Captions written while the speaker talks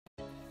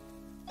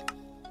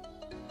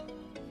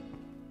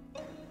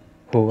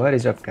What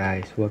is up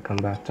guys, welcome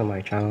back to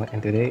my channel,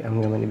 and today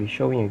I'm going to be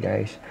showing you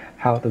guys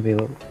how to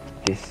build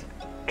this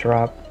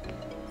drop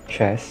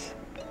chest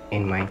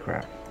in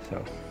Minecraft.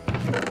 So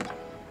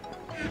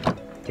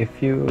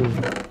if you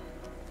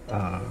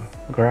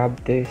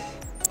grab this,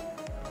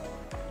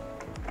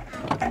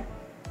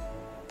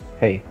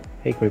 hey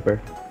creeper,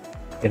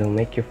 it'll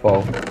make you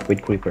fall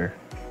with creeper.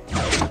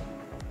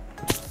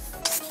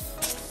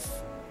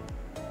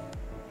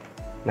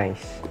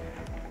 Nice.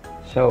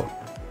 So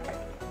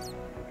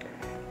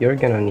you're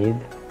gonna need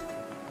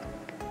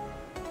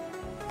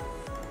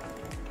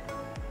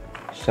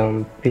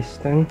some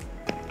piston,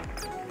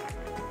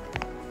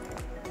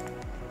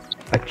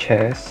 a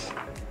chest,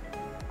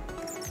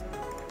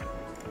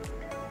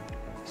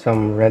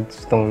 some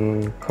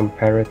redstone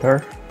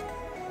comparator,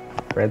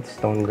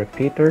 redstone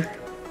repeater,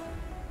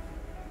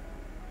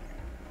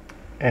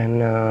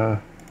 and a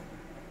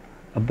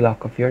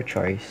block of your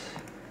choice.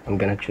 I'm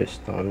gonna choose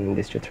stone in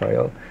this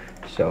tutorial.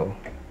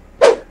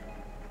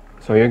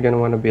 So you're gonna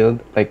want to build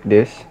like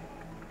this,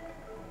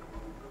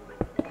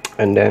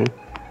 and then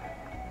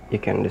you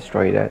can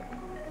destroy that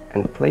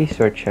and place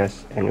your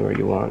chest anywhere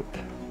you want.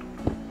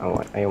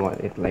 I want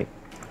it like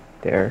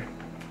there.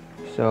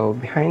 So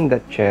behind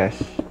that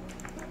chest,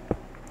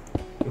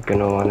 you're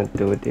gonna want to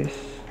do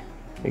this.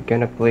 You're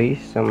gonna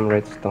place some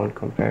redstone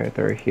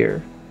comparator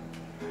here,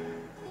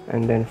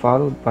 and then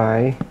followed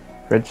by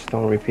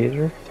redstone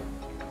repeater,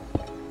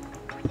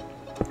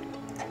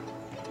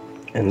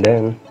 and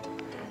then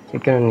you're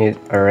gonna need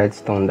a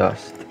redstone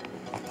dust.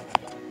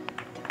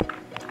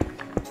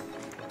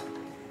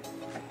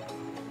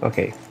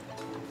 Okay,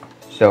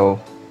 so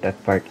that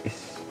part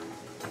is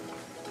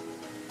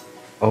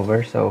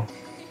over. So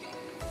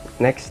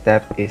next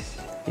step is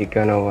you're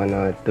gonna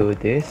wanna do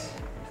this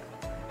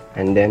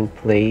and then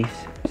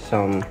place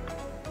some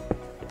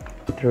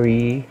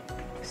 3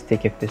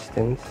 sticky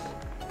pistons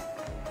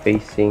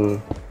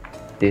facing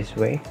this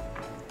way,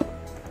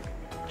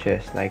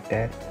 just like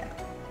that.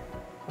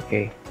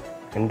 Okay,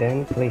 and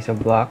then place a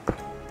block,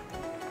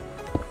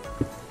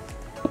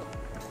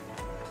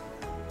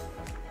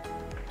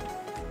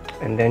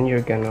 and then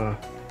you're gonna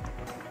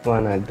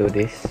wanna do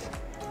this,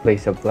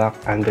 place a block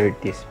under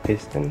these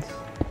pistons,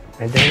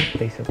 and then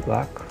place a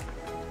block,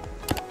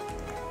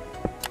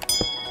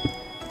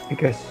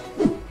 because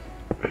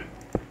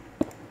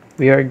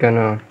we are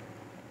gonna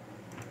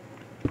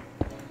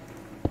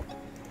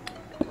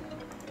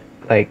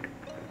like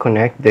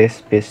connect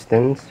these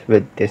pistons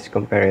with this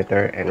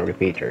comparator and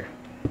repeater.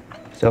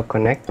 So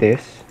connect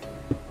this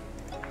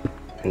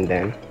and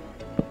then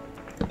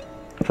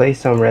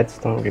place some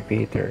redstone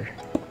repeater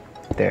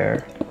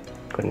there,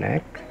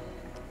 connect.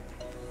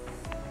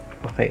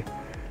 Okay,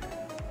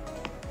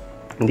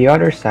 on the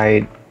other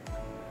side,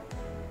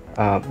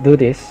 do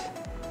this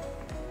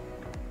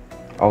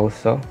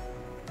also.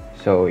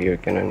 So you're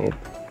gonna need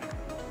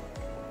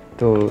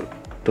to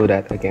do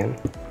that again.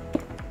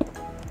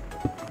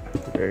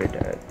 Under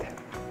that,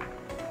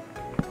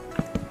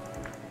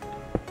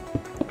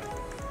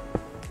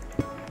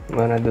 I'm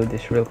gonna do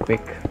this real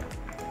quick.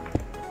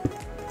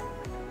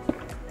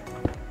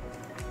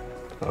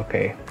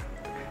 Okay,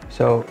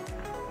 so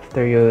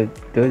after you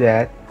do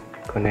that,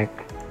 connect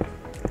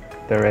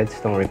the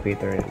redstone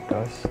repeater and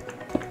dust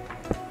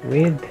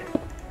with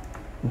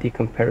the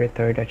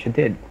comparator that you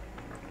did,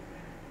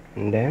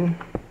 and then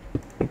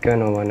you're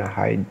gonna wanna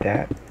hide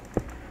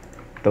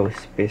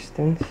those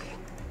pistons.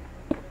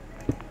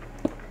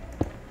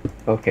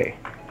 Okay,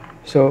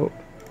 so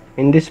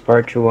in this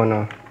part you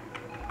wanna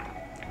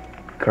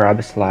grab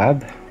a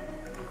slab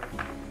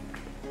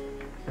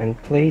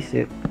and place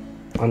it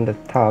on the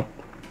top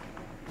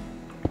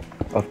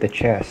of the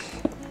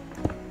chest,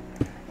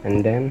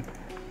 and then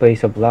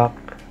place a block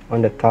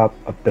on the top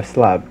of the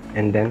slab,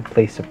 and then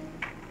place a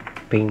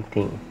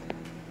painting.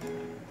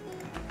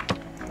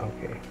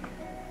 Okay,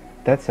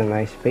 that's a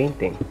nice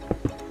painting.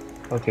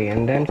 Okay,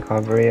 and then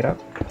cover it up,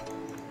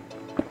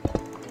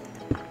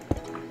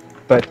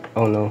 but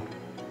oh no,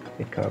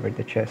 it covered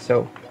the chest,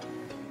 so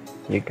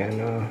you're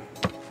gonna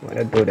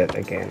wanna do that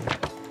again.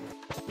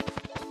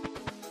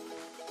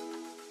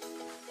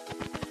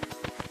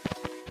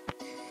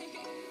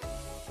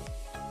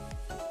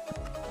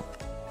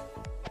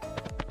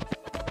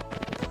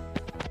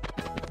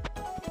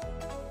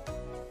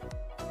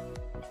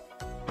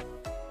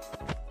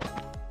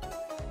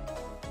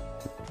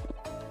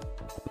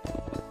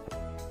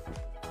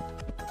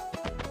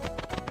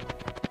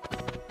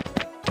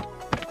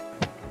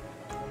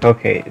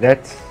 Okay,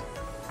 that's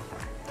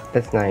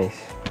nice.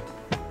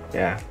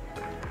 Yeah.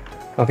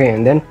 Okay,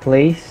 and then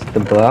place the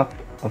block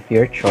of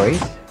your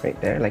choice right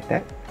there like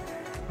that,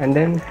 and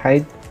then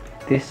hide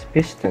these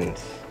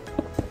pistons,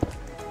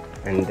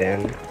 and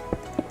then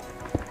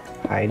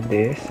hide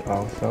this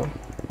also.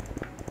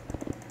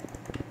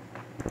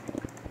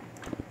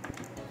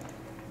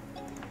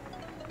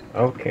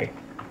 Okay,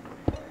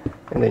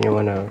 and then you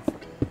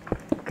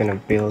gonna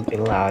build a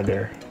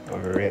ladder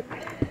over it.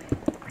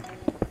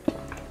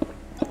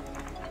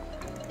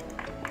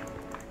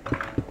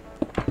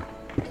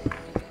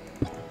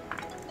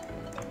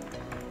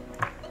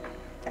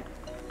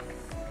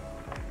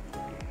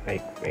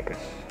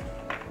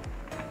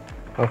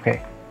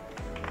 Okay.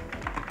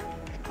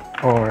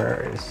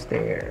 Or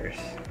stairs.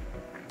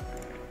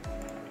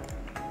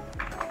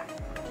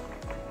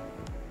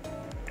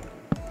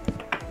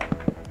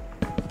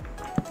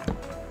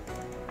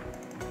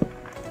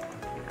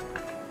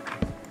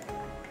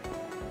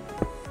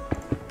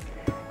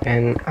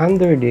 And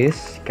under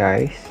this,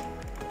 guys,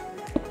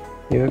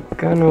 you're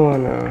gonna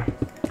wanna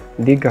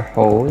dig a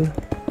hole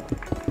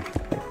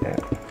like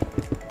that.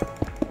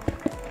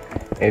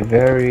 A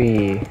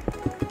very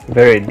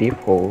deep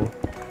hole,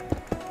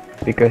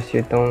 because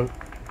you don't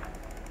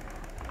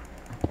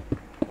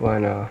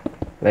wanna,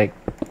 like,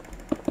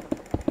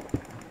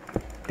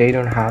 they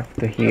don't have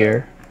to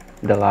hear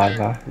the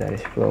lava that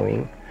is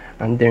flowing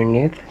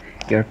underneath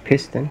your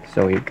piston,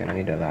 so you're gonna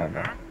need a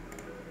lava.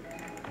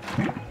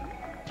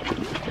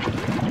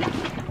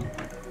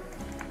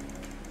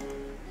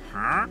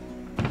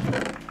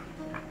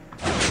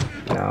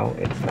 Now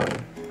it's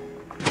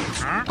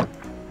done.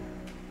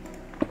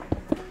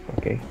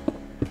 Okay,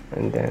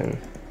 and then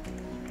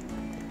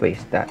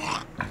place that.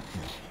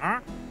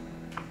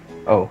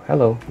 Oh,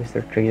 hello,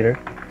 Mr. Trader.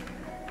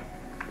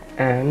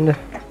 And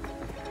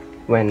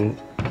when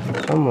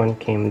someone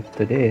came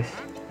to this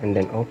and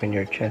then opened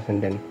your chest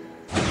and then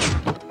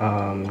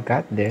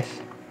got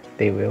this,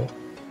 they will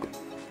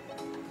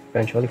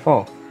eventually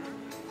fall.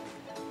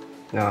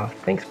 Now,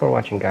 thanks for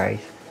watching, guys.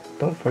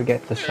 Don't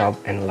forget to sub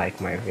and like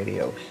my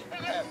videos.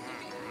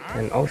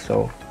 And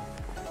also,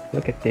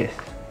 look at this.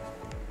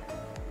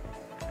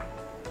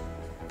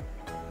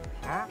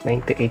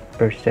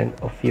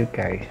 98% of you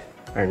guys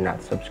are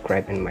not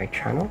subscribed in my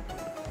channel.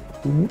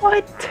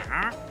 What?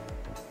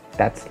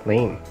 That's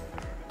lame.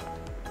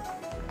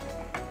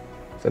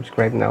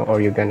 Subscribe now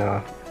or you're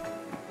gonna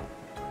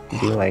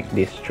be like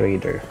this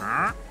trader.